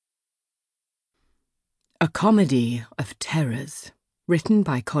A Comedy of Terrors, written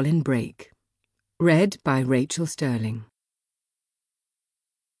by Colin Brake. Read by Rachel Sterling.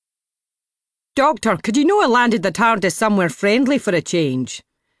 "Doctor, could you know I landed the TARDIS somewhere friendly for a change?"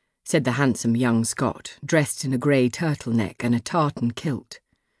 said the handsome young Scot, dressed in a grey turtleneck and a tartan kilt.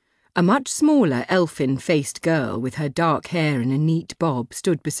 A much smaller, elfin-faced girl with her dark hair in a neat bob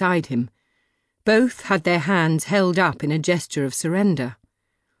stood beside him. Both had their hands held up in a gesture of surrender.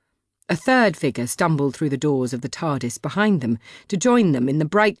 A third figure stumbled through the doors of the TARDIS behind them to join them in the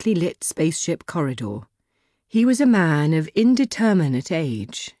brightly lit spaceship corridor. He was a man of indeterminate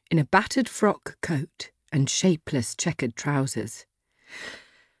age, in a battered frock coat and shapeless checkered trousers.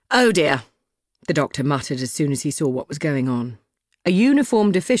 "Oh dear," the doctor muttered as soon as he saw what was going on. A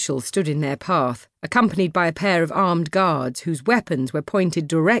uniformed official stood in their path, accompanied by a pair of armed guards whose weapons were pointed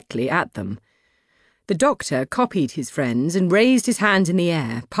directly at them. The doctor copied his friends and raised his hands in the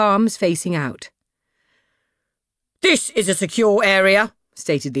air, palms facing out. "This is a secure area,"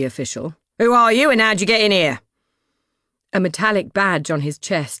 stated the official. "Who are you and how'd you get in here?" A metallic badge on his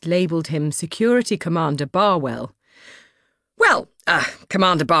chest labelled him Security Commander Barwell. "Well,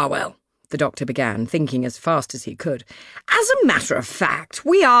 Commander Barwell," the doctor began, thinking as fast as he could. "As a matter of fact,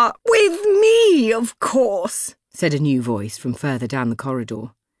 we are—" "With me, of course," said a new voice from further down the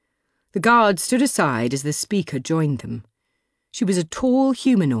corridor. The guard stood aside as the speaker joined them. She was a tall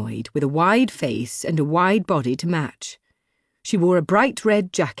humanoid with a wide face and a wide body to match. She wore a bright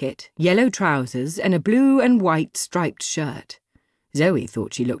red jacket, yellow trousers, and a blue and white striped shirt. Zoe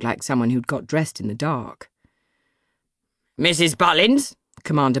thought she looked like someone who'd got dressed in the dark. "Mrs. Butlins?"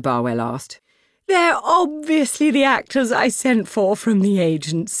 Commander Barwell asked. "They're obviously the actors I sent for from the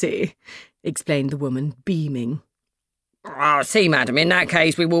agency," explained the woman, beaming. "I see, madam. In that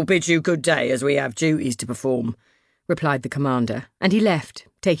case, we will bid you good day, as we have duties to perform," replied the commander, and he left,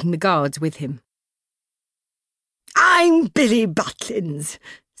 taking the guards with him. "I'm Billy Butlins,"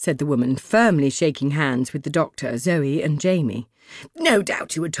 said the woman, firmly shaking hands with the doctor, Zoe and Jamie. "No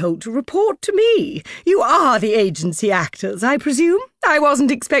doubt you were told to report to me. You are the agency actors, I presume? I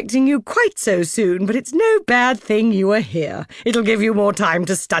wasn't expecting you quite so soon, but it's no bad thing you are here. It'll give you more time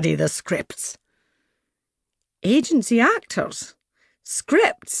to study the scripts." "Agency actors?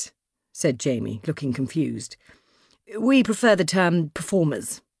 Scripts?" said Jamie, looking confused. "We prefer the term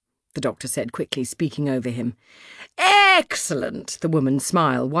performers," the doctor said quickly, speaking over him. "Excellent!" The woman's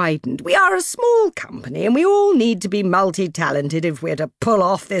smile widened. "We are a small company, and we all need to be multi-talented if we're to pull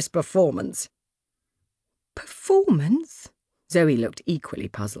off this performance." "Performance?" Zoe looked equally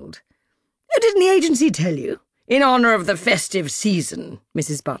puzzled. "Oh, didn't the agency tell you? In honour of the festive season,"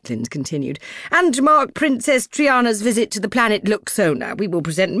 Mrs. Butlins continued, "and to mark Princess Triana's visit to the planet Luxona, we will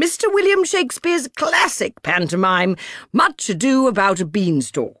present Mr. William Shakespeare's classic pantomime, Much Ado About a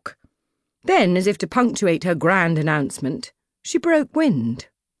Beanstalk." Then, as if to punctuate her grand announcement, she broke wind.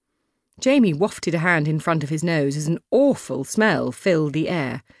 Jamie wafted a hand in front of his nose as an awful smell filled the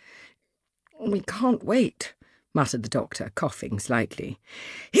air. "We can't wait," muttered the doctor, coughing slightly.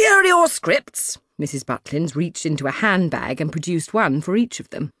 "Here are your scripts." Mrs. Butlins reached into a handbag and produced one for each of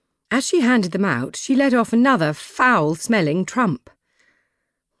them. As she handed them out, she let off another foul-smelling trump.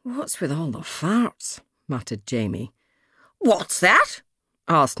 "What's with all the farts?" muttered Jamie. "What's that?"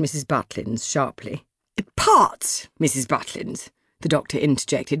 asked Mrs. Butlins sharply. "Parts, Mrs. Butlins," the doctor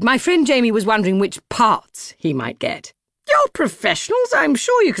interjected. "My friend Jamie was wondering which parts he might get." "You're professionals. I'm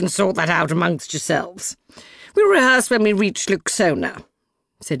sure you can sort that out amongst yourselves. We'll rehearse when we reach Luxona,"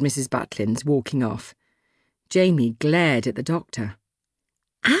 said Mrs. Butlins, walking off. Jamie glared at the doctor.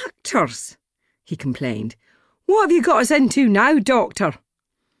 "Actors," he complained. "What have you got us into now, doctor?"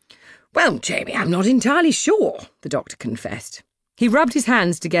 "Well, Jamie, I'm not entirely sure," the doctor confessed. He rubbed his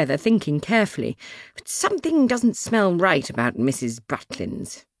hands together, thinking carefully. "But something doesn't smell right about Mrs.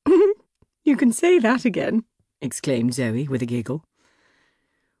 Butlins." "You can say that again," exclaimed Zoe with a giggle.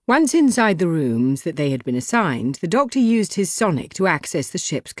 Once inside the rooms that they had been assigned, the doctor used his sonic to access the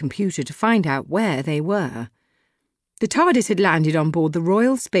ship's computer to find out where they were. The TARDIS had landed on board the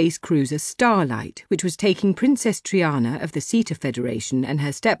Royal Space Cruiser Starlight, which was taking Princess Triana of the Sita Federation and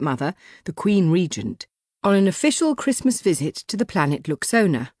her stepmother, the Queen Regent, on an official Christmas visit to the planet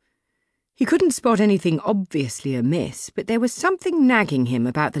Luxona. He couldn't spot anything obviously amiss, but there was something nagging him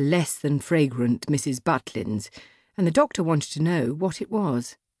about the less-than-fragrant Mrs. Butlins, and the doctor wanted to know what it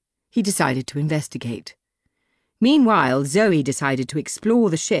was. He decided to investigate. Meanwhile, Zoe decided to explore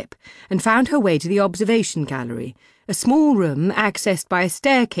the ship and found her way to the observation gallery, a small room accessed by a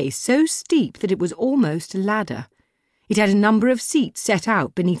staircase so steep that it was almost a ladder. It had a number of seats set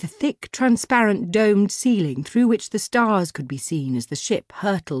out beneath a thick, transparent domed ceiling through which the stars could be seen as the ship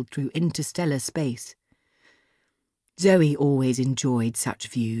hurtled through interstellar space. Zoe always enjoyed such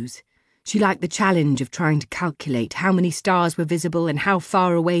views. She liked the challenge of trying to calculate how many stars were visible and how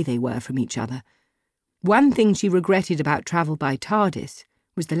far away they were from each other. One thing she regretted about travel by TARDIS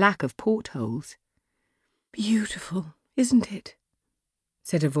was the lack of portholes. "Beautiful, isn't it?"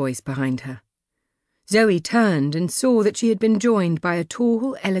 said a voice behind her. Zoe turned and saw that she had been joined by a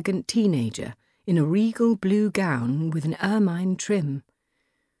tall, elegant teenager in a regal blue gown with an ermine trim.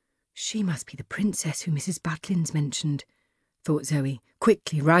 She must be the princess who Mrs. Butlins mentioned, thought Zoe,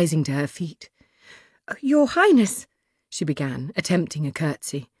 quickly rising to her feet. "Your Highness," she began, attempting a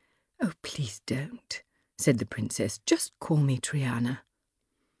curtsy. "Oh, please don't," said the princess. "Just call me Triana."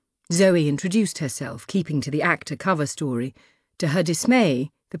 Zoe introduced herself, keeping to the actor cover story. To her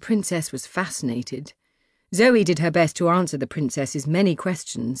dismay, the princess was fascinated. Zoe did her best to answer the princess's many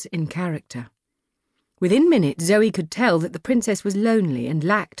questions in character. Within minutes, Zoe could tell that the princess was lonely and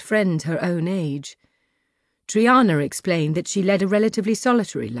lacked friends her own age. Triana explained that she led a relatively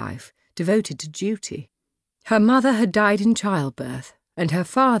solitary life, devoted to duty. Her mother had died in childbirth, and her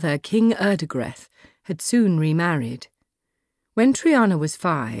father, King Erdegreth, had soon remarried. When Triana was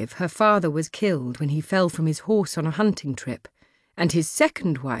 5, her father was killed when he fell from his horse on a hunting trip, and his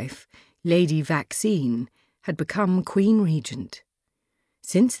second wife, Lady Vaccine, had become Queen Regent.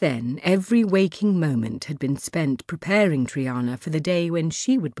 Since then, every waking moment had been spent preparing Triana for the day when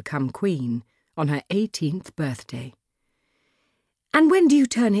she would become queen, on her 18th birthday. "And when do you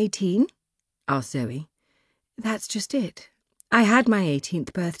turn 18? asked Zoe. "That's just it. I had my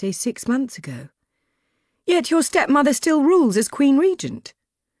 18th birthday 6 months ago." "Yet your stepmother still rules as Queen Regent."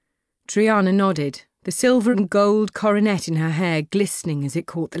 Triana nodded, the silver and gold coronet in her hair glistening as it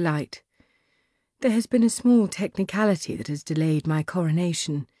caught the light. "There has been a small technicality that has delayed my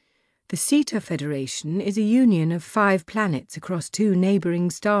coronation. The Sita Federation is a union of 5 planets across 2 neighbouring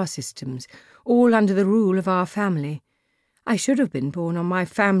star systems, all under the rule of our family. I should have been born on my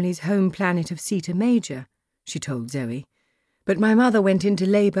family's home planet of Sita Major," she told Zoe. "But my mother went into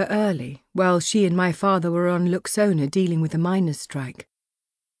labour early, while she and my father were on Luxona dealing with the miners' strike.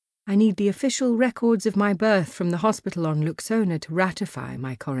 I need the official records of my birth from the hospital on Luxona to ratify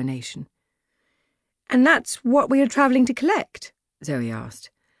my coronation." "And that's what we are travelling to collect?" Zoe asked.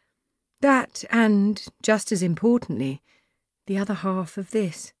 "That, and, just as importantly, the other half of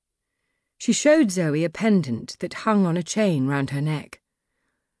this." She showed Zoe a pendant that hung on a chain round her neck.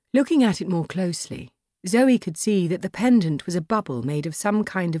 Looking at it more closely, Zoe could see that the pendant was a bubble made of some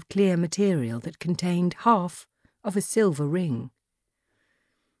kind of clear material that contained half of a silver ring.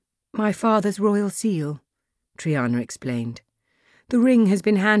 "My father's royal seal," Triana explained. "The ring has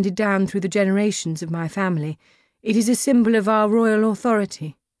been handed down through the generations of my family. It is a symbol of our royal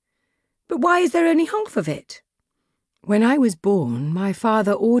authority." "But why is there only half of it?" "When I was born, my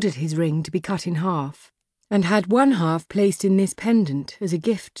father ordered his ring to be cut in half, and had one half placed in this pendant as a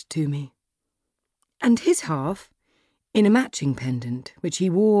gift to me." "And his half?" "In a matching pendant, which he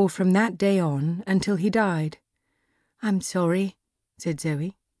wore from that day on until he died." "I'm sorry," said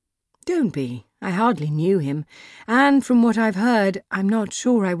Zoe. "Don't be. I hardly knew him, and from what I've heard, I'm not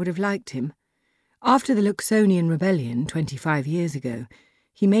sure I would have liked him. After the Luxonian rebellion 25 years ago,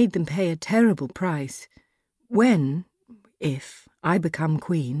 he made them pay a terrible price. If I become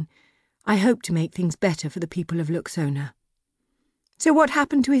queen, I hope to make things better for the people of Luxona." "So what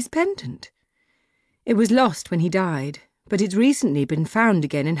happened to his pendant?" "It was lost when he died, but it's recently been found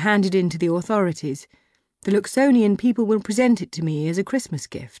again and handed in to the authorities. The Luxonian people will present it to me as a Christmas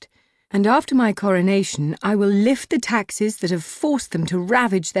gift, and after my coronation I will lift the taxes that have forced them to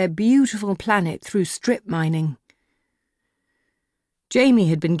ravage their beautiful planet through strip mining." Jamie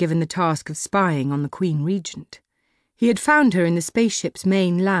had been given the task of spying on the Queen Regent. He had found her in the spaceship's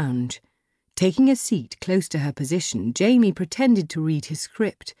main lounge. Taking a seat close to her position, Jamie pretended to read his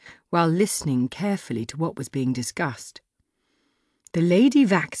script while listening carefully to what was being discussed. The Lady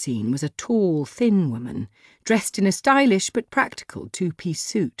Vaccine was a tall, thin woman, dressed in a stylish but practical 2-piece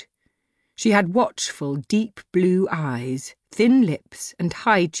suit. She had watchful, deep blue eyes, thin lips, and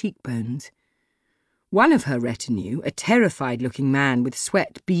high cheekbones. One of her retinue, a terrified-looking man with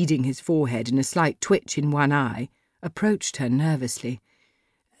sweat beading his forehead and a slight twitch in one eye, approached her nervously.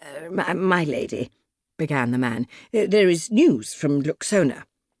 My lady," began the man, "there is news from Luxona."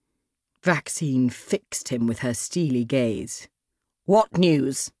 Vaccine fixed him with her steely gaze. "What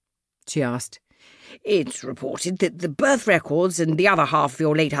news?" she asked. "It's reported that the birth records and the other half of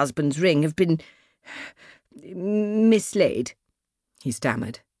your late husband's ring have been mislaid," he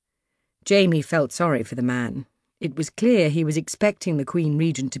stammered. Jamie felt sorry for the man. It was clear he was expecting the Queen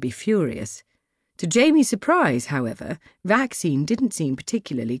Regent to be furious. To Jamie's surprise, however, Vaccine didn't seem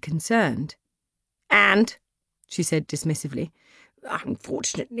particularly concerned. "And?" she said dismissively.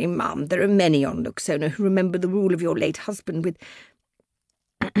 Unfortunately, ma'am, there are many on Luxona who remember the rule of your late husband with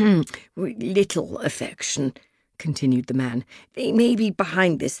little affection, continued the man. They may be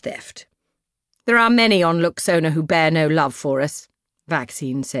behind this theft. There are many on Luxona who bear no love for us,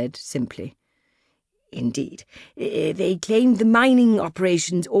 Vaccine said simply. Indeed. They claim the mining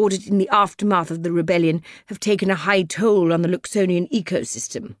operations ordered in the aftermath of the rebellion have taken a high toll on the Luxonian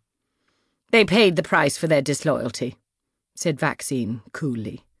ecosystem. They paid the price for their disloyalty, said Vaccine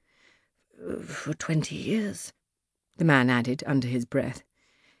coolly. For 20 years, the man added under his breath.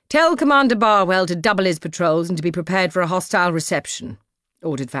 Tell Commander Barwell to double his patrols and to be prepared for a hostile reception,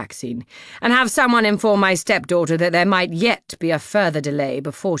 ordered Vaccine, and have someone inform my stepdaughter that there might yet be a further delay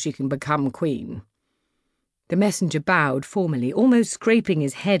before she can become queen. The messenger bowed formally, almost scraping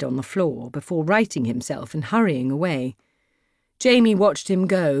his head on the floor before righting himself and hurrying away. Jamie watched him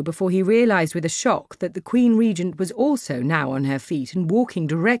go before he realised with a shock that the Queen Regent was also now on her feet and walking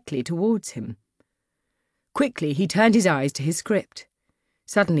directly towards him. Quickly he turned his eyes to his script.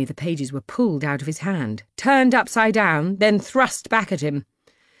 Suddenly the pages were pulled out of his hand, turned upside down, then thrust back at him.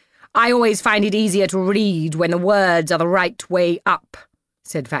 I always find it easier to read when the words are the right way up,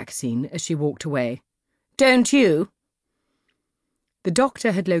 said Vaccine as she walked away. Don't you? The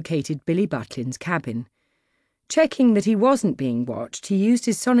doctor had located Billy Butlin's cabin. Checking that he wasn't being watched, he used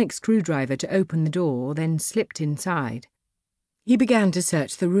his sonic screwdriver to open the door, then slipped inside. He began to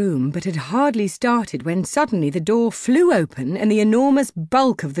search the room, but had hardly started when suddenly the door flew open and the enormous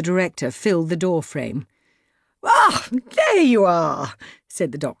bulk of the director filled the doorframe. "Ah, there you are,"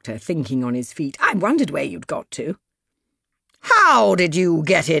 said the doctor, thinking on his feet. "I wondered where you'd got to." "How did you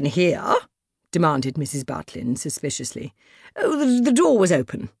get in here?" demanded Mrs. Butlin suspiciously. "Oh, the door was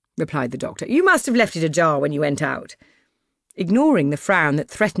open," replied the doctor. "You must have left it ajar when you went out." Ignoring the frown that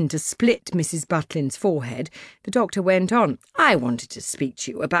threatened to split Mrs. Butlin's forehead, the doctor went on. "I wanted to speak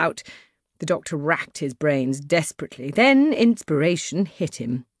to you about—" The doctor racked his brains desperately. Then inspiration hit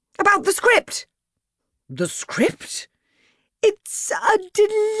him. "About the script." "The script? It's a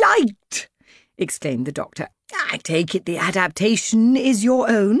delight," exclaimed the doctor. "I take it the adaptation is your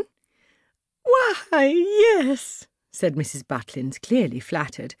own?" "Why, yes," said Mrs. Butlins, clearly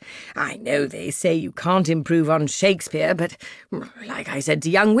flattered. "I know they say you can't improve on Shakespeare, but, like I said to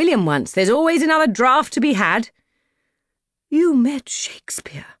young William once, there's always another draft to be had." "You met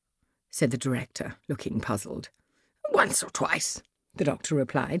Shakespeare?" said the director, looking puzzled. "Once or twice," the doctor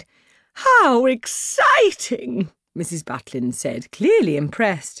replied. "How exciting!" Mrs. Butlin said, clearly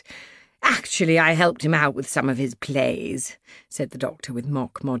impressed. "Actually, I helped him out with some of his plays," said the doctor with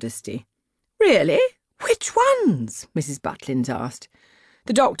mock modesty. "Really? Which ones?" Mrs. Butlins asked.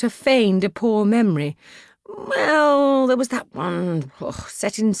 The doctor feigned a poor memory. "Well, there was that one,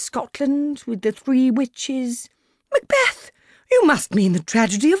 set in Scotland with the 3 witches. Macbeth! You must mean the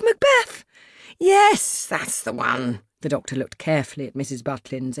tragedy of Macbeth." "Yes, that's the one." The doctor looked carefully at Mrs.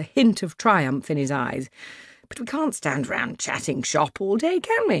 Butlins, a hint of triumph in his eyes. "But we can't stand round chatting shop all day,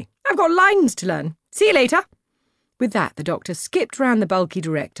 can we? I've got lines to learn. See you later." With that, the doctor skipped round the bulky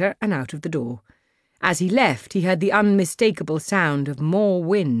director and out of the door. As he left, he heard the unmistakable sound of more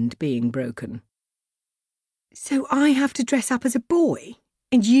wind being broken. "So I have to dress up as a boy,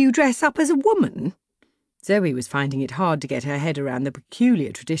 and you dress up as a woman?" Zoe was finding it hard to get her head around the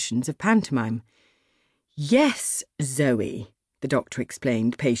peculiar traditions of pantomime. "Yes, Zoe," the doctor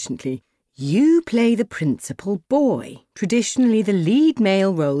explained patiently. "You play the principal boy. Traditionally, the lead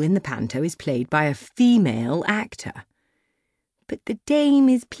male role in the panto is played by a female actor." "But the dame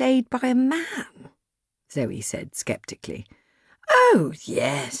is played by a man," Zoe said sceptically. "Oh,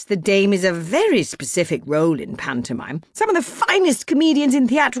 yes, the dame is a very specific role in pantomime. Some of the finest comedians in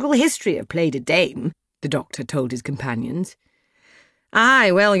theatrical history have played a dame," the doctor told his companions.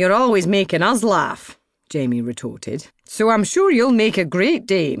 "Aye, well, you're always making us laugh," Jamie retorted, "so I'm sure you'll make a great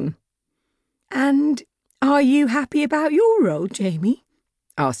dame." "And are you happy about your role, Jamie?"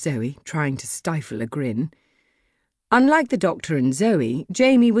 asked Zoe, trying to stifle a grin. Unlike the doctor and Zoe,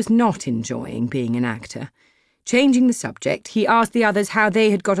 Jamie was not enjoying being an actor. Changing the subject, he asked the others how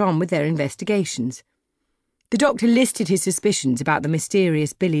they had got on with their investigations. The doctor listed his suspicions about the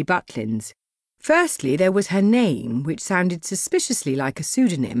mysterious Billy Butlins. Firstly, there was her name, which sounded suspiciously like a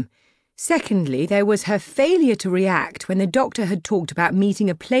pseudonym. Secondly, there was her failure to react when the doctor had talked about meeting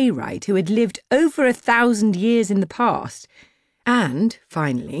a playwright who had lived over 1,000 years in the past. And,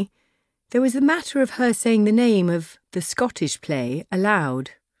 finally, there was the matter of her saying the name of the Scottish play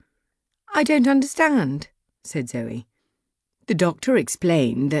aloud. "I don't understand," said Zoe. The doctor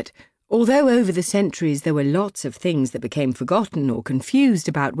explained that, although over the centuries there were lots of things that became forgotten or confused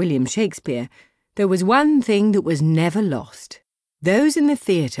about William Shakespeare, There was one thing that was never lost. Those in the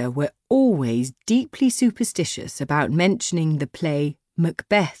theatre were always deeply superstitious about mentioning the play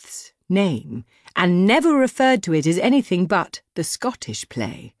Macbeth's name, and never referred to it as anything but the Scottish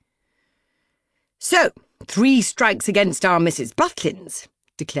play. "So, 3 strikes against our Mrs. Butlins,"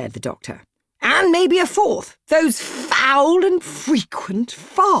 declared the doctor. "And maybe a 4th. Those foul and frequent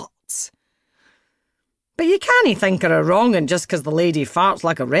farts." "But you can't think of her wronging just 'cause the lady farts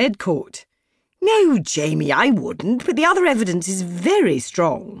like a redcoat." "No, Jamie, I wouldn't, but the other evidence is very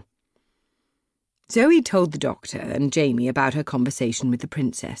strong." Zoe told the doctor and Jamie about her conversation with the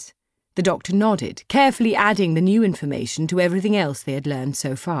princess. The doctor nodded, carefully adding the new information to everything else they had learned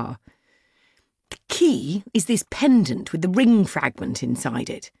so far. "The key is this pendant with the ring fragment inside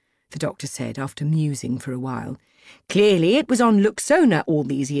it," the doctor said after musing for a while. "Clearly it was on Luxona all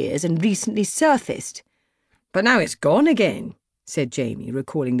these years and recently surfaced. But now it's gone again," said Jamie,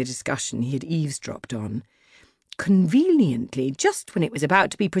 recalling the discussion he had eavesdropped on. "Conveniently, just when it was about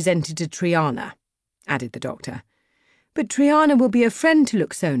to be presented to Triana," added the doctor. "But Triana will be a friend to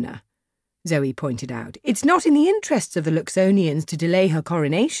Luxona," Zoe pointed out. "It's not in the interests of the Luxonians to delay her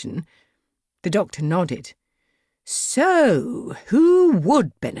coronation." The doctor nodded. "So, who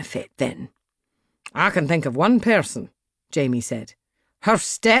would benefit, then?" "I can think of one person," Jamie said. "Her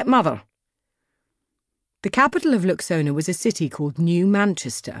stepmother." The capital of Luxona was a city called New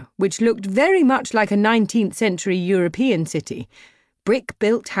Manchester, which looked very much like a 19th century European city.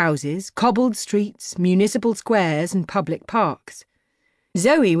 Brick-built houses, cobbled streets, municipal squares and public parks.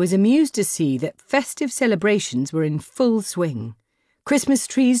 Zoe was amused to see that festive celebrations were in full swing. Christmas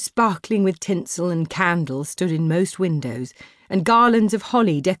trees sparkling with tinsel and candles stood in most windows, and garlands of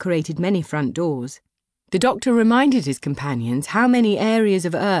holly decorated many front doors. The doctor reminded his companions how many areas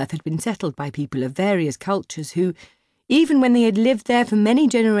of Earth had been settled by people of various cultures who, even when they had lived there for many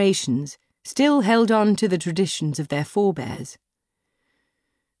generations, still held on to the traditions of their forebears.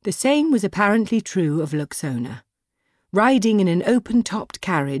 The same was apparently true of Luxona. Riding in an open-topped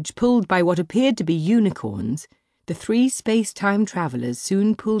carriage pulled by what appeared to be unicorns, the 3 space-time travellers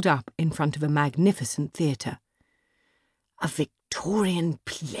soon pulled up in front of a magnificent theatre. "A Victorian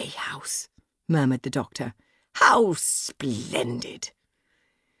playhouse," murmured the doctor. "How splendid!"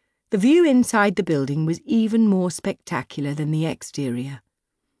 The view inside the building was even more spectacular than the exterior.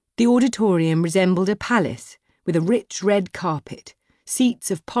 The auditorium resembled a palace with a rich red carpet,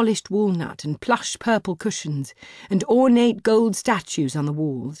 seats of polished walnut and plush purple cushions, and ornate gold statues on the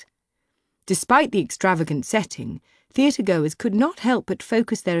walls. Despite the extravagant setting, theatre-goers could not help but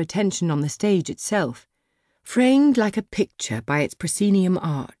focus their attention on the stage itself, framed like a picture by its proscenium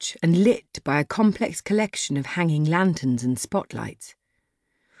arch and lit by a complex collection of hanging lanterns and spotlights.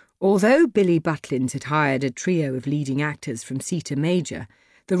 Although Billy Butlins had hired a trio of leading actors from Sita Major,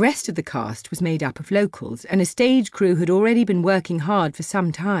 the rest of the cast was made up of locals, and a stage crew had already been working hard for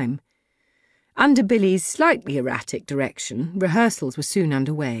some time. Under Billy's slightly erratic direction, rehearsals were soon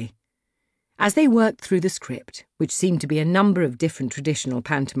underway. As they worked through the script, which seemed to be a number of different traditional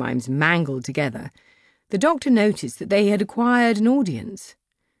pantomimes mangled together, the doctor noticed that they had acquired an audience.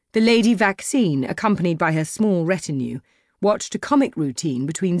 The Lady Vaccine, accompanied by her small retinue, watched a comic routine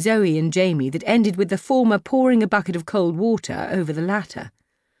between Zoe and Jamie that ended with the former pouring a bucket of cold water over the latter.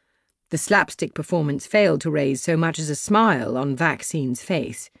 The slapstick performance failed to raise so much as a smile on Vaccine's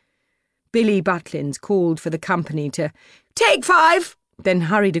face. Billy Butlins called for the company to "Take 5!" then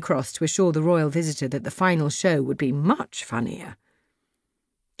hurried across to assure the royal visitor that the final show would be much funnier.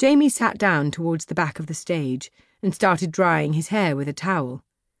 Jamie sat down towards the back of the stage and started drying his hair with a towel.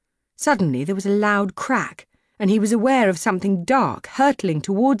 Suddenly there was a loud crack, and he was aware of something dark hurtling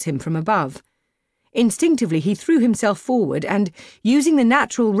towards him from above. Instinctively he threw himself forward and, using the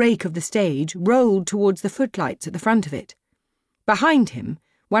natural rake of the stage, rolled towards the footlights at the front of it. Behind him,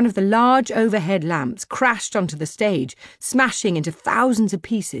 one of the large overhead lamps crashed onto the stage, smashing into thousands of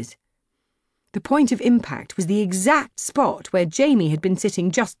pieces. The point of impact was the exact spot where Jamie had been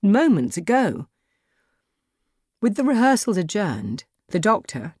sitting just moments ago. With the rehearsals adjourned, the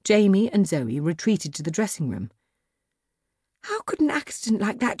doctor, Jamie and Zoe retreated to the dressing room. "How could an accident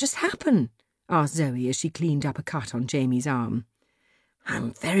like that just happen?" asked Zoe as she cleaned up a cut on Jamie's arm.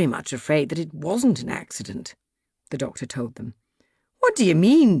 "I'm very much afraid that it wasn't an accident," the doctor told them. "What do you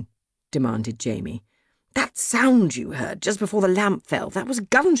mean?" demanded Jamie. "That sound you heard just before the lamp fell, that was a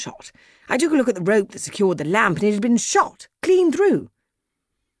gunshot. I took a look at the rope that secured the lamp and it had been shot, clean through."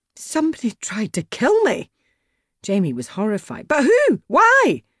 "Somebody tried to kill me." Jamie was horrified. "But who?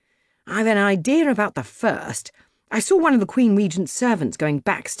 Why?" "I've an idea about the first. I saw one of the Queen Regent's servants going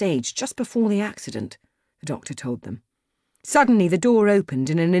backstage just before the accident," the doctor told them. Suddenly the door opened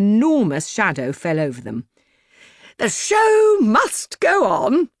and an enormous shadow fell over them. "The show must go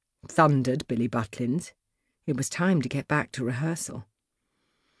on," thundered Billy Butlins. It was time to get back to rehearsal.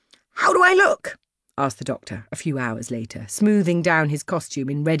 "How do I look?" asked the doctor a few hours later, smoothing down his costume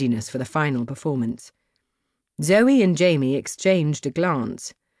in readiness for the final performance. Zoe and Jamie exchanged a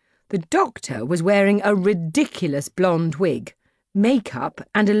glance. The doctor was wearing a ridiculous blonde wig, makeup,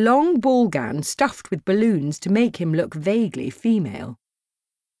 and a long ball gown stuffed with balloons to make him look vaguely female.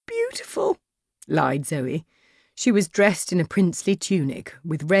 "Beautiful," lied Zoe. She was dressed in a princely tunic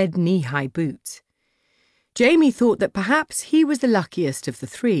with red knee-high boots. Jamie thought that perhaps he was the luckiest of the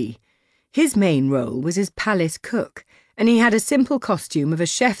three. His main role was as palace cook, and he had a simple costume of a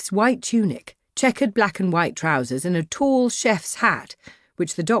chef's white tunic, checkered black and white trousers, and a tall chef's hat,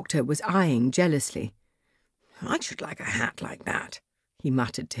 which the doctor was eyeing jealously. "I should like a hat like that," he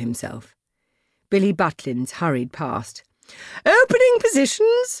muttered to himself. Billy Butlins hurried past. "Opening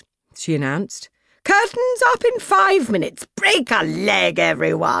positions," she announced. "Curtains up in 5 minutes. Break a leg,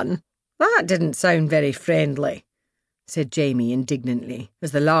 everyone." "That didn't sound very friendly," said Jamie indignantly,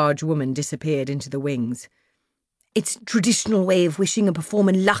 as the large woman disappeared into the wings. "It's a traditional way of wishing a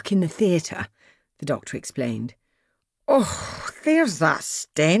performer luck in the theatre," the doctor explained. "Oh, there's that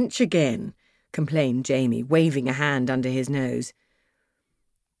stench again," complained Jamie, waving a hand under his nose.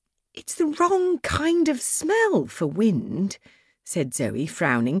 "It's the wrong kind of smell for wind," said Zoe,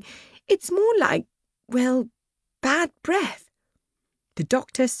 frowning. "It's more like, well, bad breath." The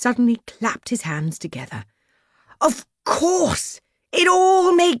doctor suddenly clapped his hands together. "Of course! It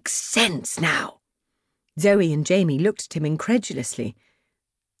all makes sense now." Zoe and Jamie looked at him incredulously.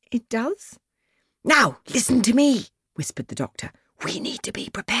 "It does?" "Now, listen to me," whispered the doctor. "We need to be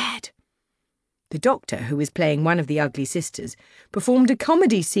prepared." The doctor, who was playing one of the ugly sisters, performed a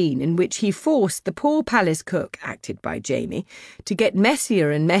comedy scene in which he forced the poor palace cook, acted by Jamie, to get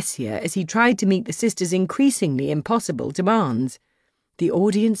messier and messier as he tried to meet the sisters' increasingly impossible demands. The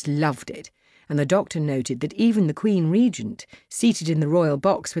audience loved it, and the doctor noted that even the Queen Regent, seated in the royal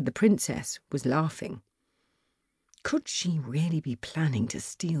box with the princess, was laughing. Could she really be planning to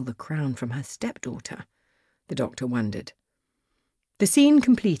steal the crown from her stepdaughter? The doctor wondered. The scene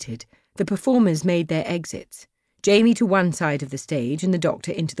completed, the performers made their exits, Jamie to one side of the stage and the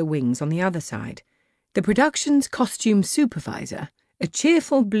doctor into the wings on the other side. The production's costume supervisor, a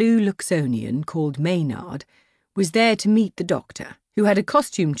cheerful blue Luxonian called Maynard, was there to meet the doctor, who had a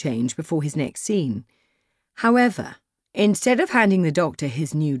costume change before his next scene. However, instead of handing the doctor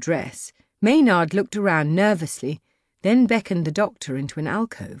his new dress, Maynard looked around nervously, then beckoned the doctor into an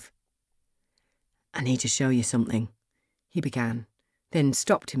alcove. "I need to show you something," he began, then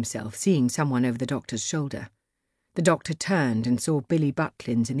stopped himself, seeing someone over the doctor's shoulder. The doctor turned and saw Billy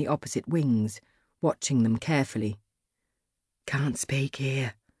Butlins in the opposite wings, watching them carefully. "Can't speak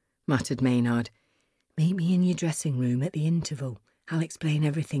here," muttered Maynard. "Meet me in your dressing room at the interval. I'll explain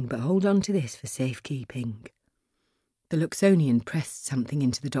everything, but hold on to this for safekeeping." The Luxonian pressed something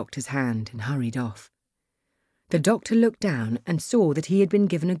into the doctor's hand and hurried off. The doctor looked down and saw that he had been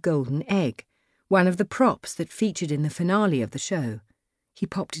given a golden egg, one of the props that featured in the finale of the show. He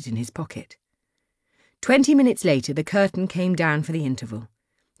popped it in his pocket. 20 minutes later, the curtain came down for the interval.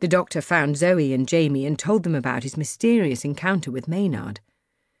 The doctor found Zoe and Jamie and told them about his mysterious encounter with Maynard.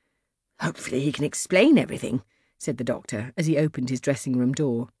 "Hopefully he can explain everything," said the doctor as he opened his dressing-room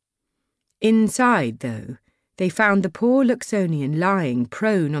door. Inside, though, they found the poor Luxonian lying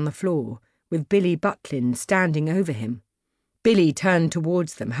prone on the floor, with Billy Butlins standing over him. Billy turned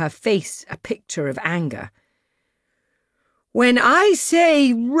towards them, her face a picture of anger. "When I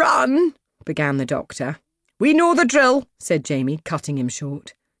say run," began the doctor. "We know the drill," said Jamie, cutting him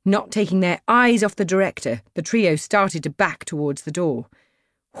short. Not taking their eyes off the director, the trio started to back towards the door.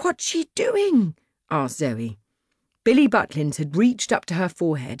 "What's she doing?" asked Zoe. Billy Butlins had reached up to her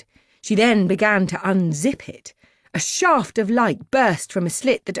forehead. She then began to unzip it. A shaft of light burst from a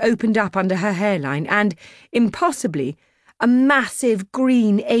slit that opened up under her hairline and, impossibly, a massive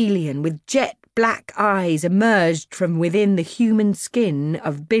green alien with jet black eyes emerged from within the human skin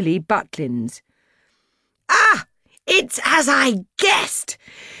of Billy Butlins. "Ah! It's as I guessed!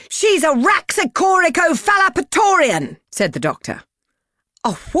 She's a Raxacoricofallapatorian," said the doctor.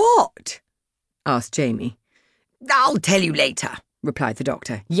 "A what?" asked Jamie. "I'll tell you later," replied the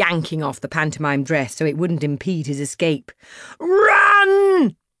doctor, yanking off the pantomime dress so it wouldn't impede his escape.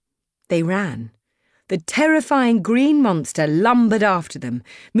 "Run!" They ran. The terrifying green monster lumbered after them,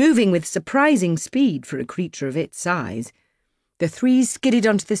 moving with surprising speed for a creature of its size. The three skidded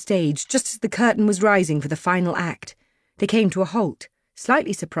onto the stage just as the curtain was rising for the final act. They came to a halt,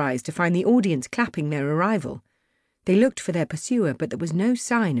 slightly surprised to find the audience clapping their arrival. They looked for their pursuer, but there was no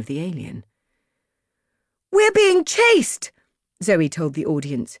sign of the alien. "We're being chased," Zoe told the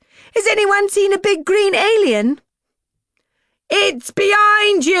audience. "Has anyone seen a big green alien?" "It's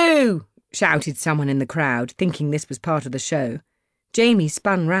behind you!" shouted someone in the crowd, thinking this was part of the show. Jamie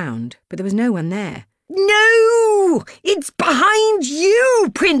spun round, but there was no one there. "No! It's behind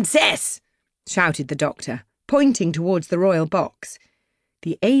you, Princess!" shouted the doctor, pointing towards the royal box.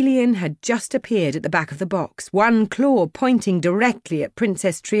 The alien had just appeared at the back of the box, one claw pointing directly at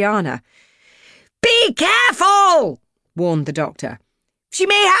Princess Triana. "Be careful!" warned the doctor. "She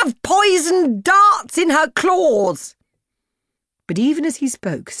may have poisoned darts in her claws." But even as he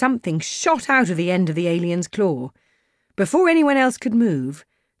spoke, something shot out of the end of the alien's claw. Before anyone else could move,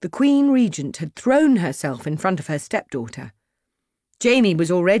 the Queen Regent had thrown herself in front of her stepdaughter. Jamie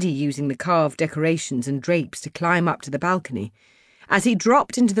was already using the carved decorations and drapes to climb up to the balcony. As he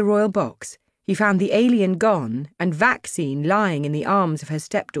dropped into the royal box, he found the alien gone and Vaccine lying in the arms of her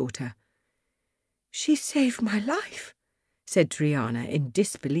stepdaughter. "She saved my life," said Triana in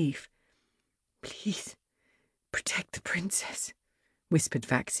disbelief. "Please, protect the princess," whispered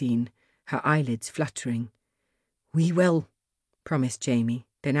Vaccine, her eyelids fluttering. "We will," promised Jamie,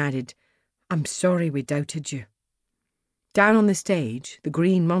 then added, "I'm sorry we doubted you." Down on the stage, the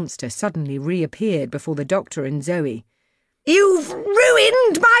green monster suddenly reappeared before the doctor and Zoe. "You've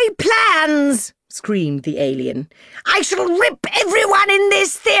ruined my plans!" screamed the alien. "I shall rip everyone in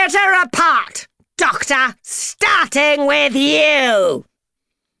this theatre apart! Doctor, starting with you!"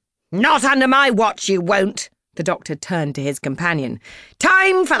 "Not under my watch, you won't!" The doctor turned to his companion.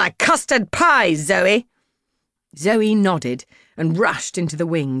 "Time for the custard pies, Zoe!" Zoe nodded and rushed into the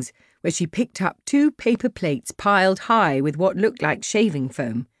wings, where she picked up 2 paper plates piled high with what looked like shaving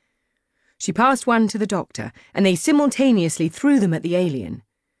foam. She passed one to the doctor, and they simultaneously threw them at the alien.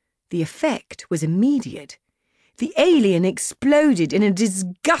 The effect was immediate. The alien exploded in a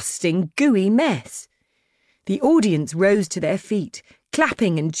disgusting, gooey mess. The audience rose to their feet,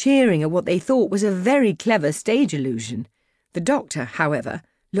 clapping and cheering at what they thought was a very clever stage illusion. The doctor, however,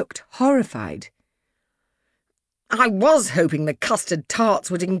 looked horrified. "I was hoping the custard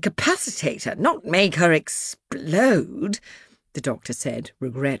tarts would incapacitate her, not make her explode," the doctor said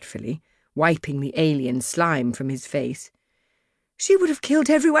regretfully, wiping the alien slime from his face. "She would have killed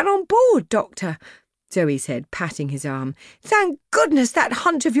everyone on board, Doctor," Zoe said, patting his arm. "Thank goodness that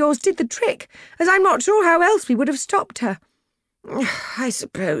hunch of yours did the trick, as I'm not sure how else we would have stopped her." "I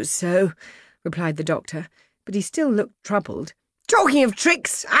suppose so," replied the doctor, but he still looked troubled. "Talking of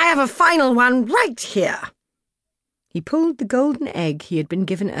tricks, I have a final one right here." He pulled the golden egg he had been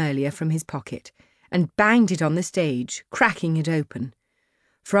given earlier from his pocket and banged it on the stage, cracking it open.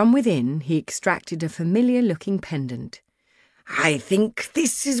 From within, he extracted a familiar-looking pendant. "I think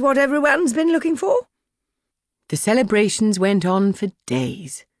this is what everyone's been looking for." The celebrations went on for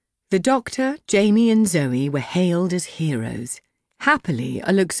days. The doctor, Jamie and Zoe were hailed as heroes. Happily,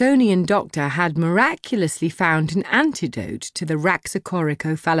 a Luxonian doctor had miraculously found an antidote to the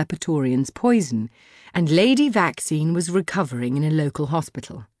Raxacoricofallapatorian's poison, and Lady Vaccine was recovering in a local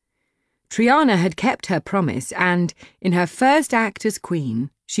hospital. Triana had kept her promise and, in her first act as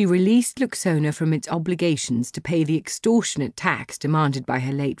queen, she released Luxona from its obligations to pay the extortionate tax demanded by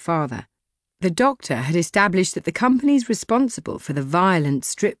her late father. The doctor had established that the companies responsible for the violent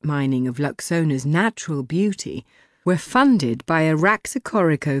strip mining of Luxona's natural beauty were funded by a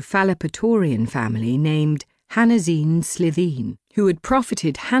Raxacoricofallapatorian family named Hanazine Slitheen, who had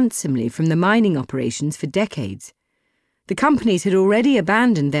profited handsomely from the mining operations for decades. The companies had already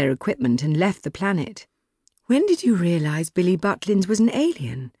abandoned their equipment and left the planet. "When did you realise Billy Butlins was an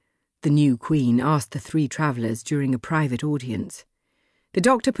alien?" the new queen asked the 3 travellers during a private audience. The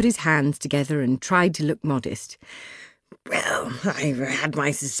doctor put his hands together and tried to look modest. "Well, I had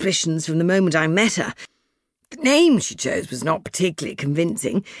my suspicions from the moment I met her. The name she chose was not particularly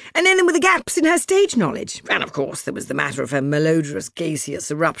convincing, and then there were the gaps in her stage knowledge, and of course there was the matter of her malodorous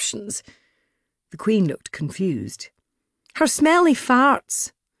gaseous eruptions." The Queen looked confused. "Her smelly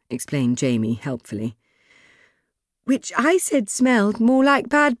farts," explained Jamie helpfully. "Which I said smelled more like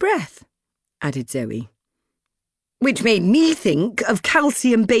bad breath," added Zoe. "Which made me think of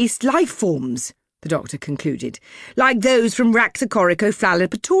calcium-based life forms," the doctor concluded, "like those from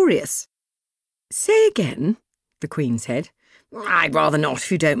Raxacoricofallapatorius." "Say again," the Queen said. "I'd rather not, if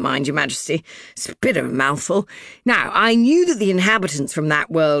you don't mind, Your Majesty. It's a bit of a mouthful. Now, I knew that the inhabitants from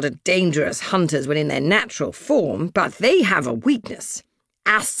that world are dangerous hunters when in their natural form, but they have a weakness.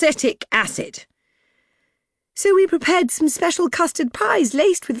 Acetic acid." "So we prepared some special custard pies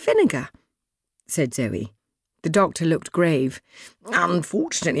laced with vinegar," said Zoe. The doctor looked grave.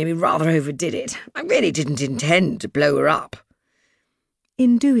 Unfortunately, we rather overdid it. I really didn't intend to blow her up.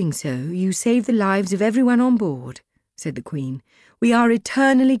 In doing so, you saved the lives of everyone on board, said the Queen. We are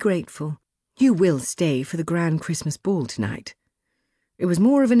eternally grateful. You will stay for the grand Christmas ball tonight. It was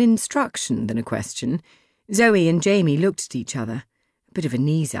more of an instruction than a question. Zoe and Jamie looked at each other. A bit of a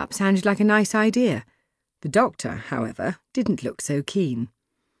knees-up sounded like a nice idea. The doctor, however, didn't look so keen.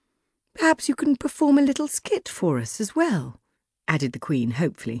 Perhaps you can perform a little skit for us as well, added the Queen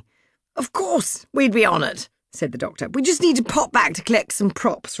hopefully. Of course, we'd be honoured, said the doctor. We just need to pop back to collect some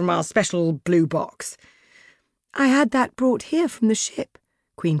props from our special blue box. I had that brought here from the ship,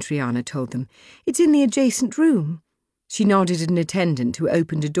 Queen Triana told them. It's in the adjacent room. She nodded at an attendant who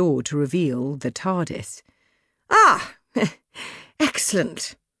opened a door to reveal the TARDIS. Ah,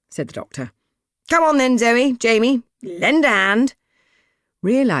 excellent, said the doctor. Come on then, Zoe, Jamie, lend a hand.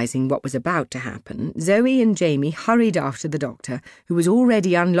 Realising what was about to happen, Zoe and Jamie hurried after the doctor, who was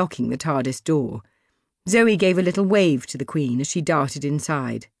already unlocking the TARDIS door. Zoe gave a little wave to the Queen as she darted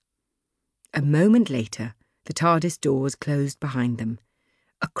inside. A moment later, the TARDIS doors closed behind them.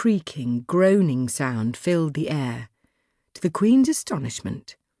 A creaking, groaning sound filled the air. To the Queen's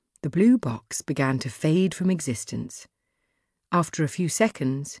astonishment, the blue box began to fade from existence. After a few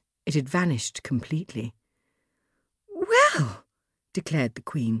seconds, it had vanished completely. Well, declared the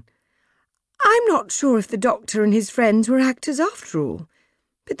Queen, I'm not sure if the doctor and his friends were actors after all,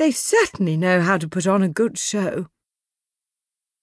 but they certainly know how to put on a good show.